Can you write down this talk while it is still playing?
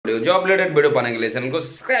Job related video पाने के लिए चैनल को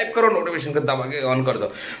सब्सक्राइब करो, नोटिफिकेशन का दबा के ऑन कर दो।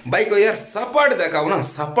 भाई को यार सपोर्ट दिखाओ ना,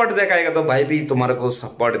 सपोर्ट दिखाएगा तो भाई भी तुम्हारे को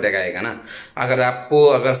सपोर्ट दिखाएगा ना।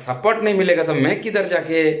 अगर सपोर्ट नहीं मिलेगा तो मैं किधर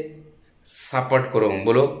जाके सपोर्ट करूँ?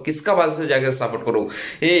 बोलो किसका बात से जाकर सपोर्ट करूँ?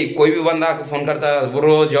 कोई भी बंदा आके फोन करता है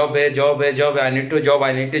ब्रो जॉब है जॉब है जॉब है, I need to job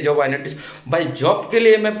I need to job I need to. भाई जॉब के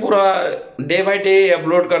लिए मैं पूरा डे बाय डे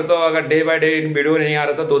अपलोड करता हूँ। अगर डे बाय डे वीडियो नहीं आ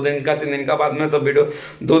रहा था 2 दिन का 3 दिन का बाद में, तो वीडियो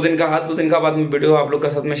 2 दिन का बाद में वीडियो आप लोग के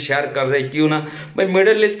साथ में शेयर कर रहे, क्यों ना? भाई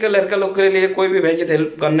मिडिल ईस्ट के लड़का लोग के लिए कोई भी भाई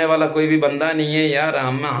हेल्प करने वाला कोई भी बंदा नहीं है यार।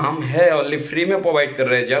 हम है ओनली फ्री में प्रोवाइड कर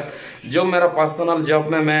रहे हैं। जब जो मेरा पर्सनल जॉब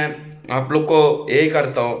में मैं आप लोग को यही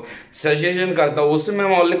करता हूँ, सजेशन करता हूँ, उसमें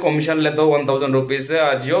मैं ओनली कमीशन लेता हूँ 1000 रुपीज से।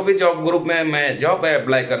 जो भी जॉब ग्रुप में मैं जॉब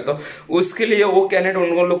अप्लाई करता हूँ उसके लिए वो कैंडिडेट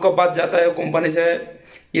उन लोग के पास जाता है, कंपनी से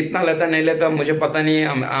कितना लेता नहीं लेता मुझे पता नहीं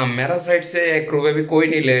है। मेरा साइड से 1 रुपये भी कोई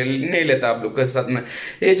नहीं लेता आप लोग के साथ में।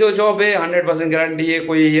 ये जो जॉब है 100% गारंटी है,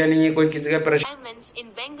 कोई ये नहीं है कोई किसी का परेशान। In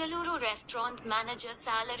Bengaluru restaurant manager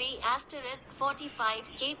salary asterisk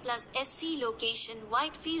 45k plus SC location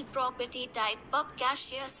Whitefield property type pub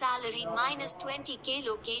cashier salary minus 20k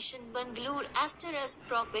location Bangalore asterisk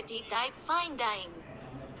property type fine dine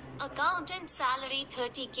accountant salary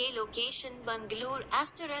 30k location Bangalore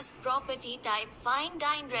asterisk property type fine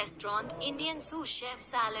dine restaurant Indian sous chef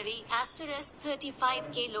salary asterisk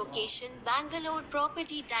 35k location Bangalore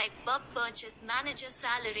property type pub purchase manager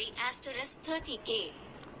salary asterisk 30k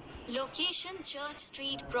location Church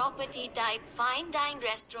Street property type fine dine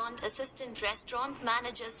restaurant assistant restaurant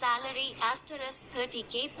manager salary asterisk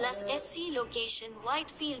 30k plus SC location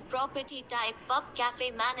Whitefield property type pub cafe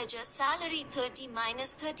manager salary 30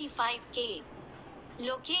 minus 35k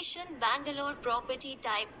location Bangalore property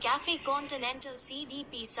type cafe Continental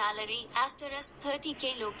CDP salary asterisk 30k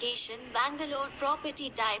location Bangalore property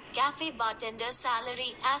type cafe Bartender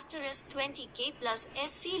salary asterisk 20k plus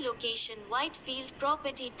SC location Whitefield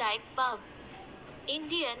property type pub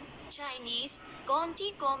Indian Chinese conti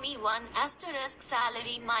commi 1 asterisk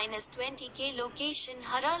salary minus 20k location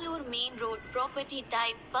Haralur main road property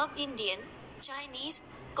type pub Indian Chinese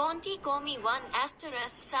conti commi 1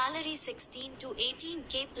 asterisk salary 16 to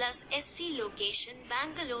 18k plus SC location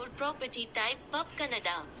Bangalore property type pub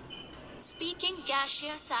Canada speaking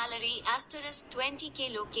cashier salary asterisk 20k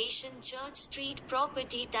location Church Street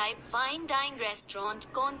property type fine dine restaurant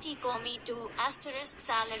conti commi 2 asterisk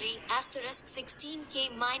salary asterisk 16k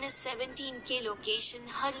minus 17k location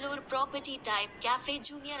Haralur property type cafe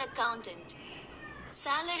junior accountant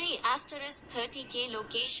salary asterisk 30k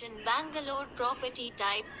location Bangalore property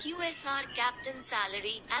type QSR captain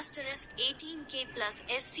salary asterisk 18k plus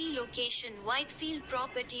SC location Whitefield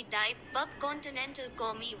property type pub Continental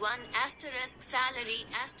commi 1 asterisk salary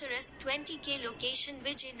asterisk 20k location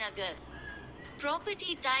Vijaynagar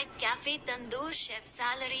property type cafe tandoor chef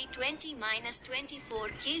salary 20 minus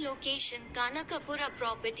 24k location Kanakapura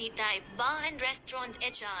property type bar and restaurant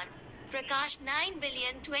HR Prakash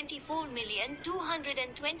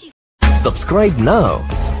 9,024,220. Subscribe now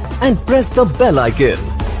and press the bell icon.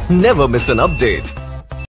 Never miss an update.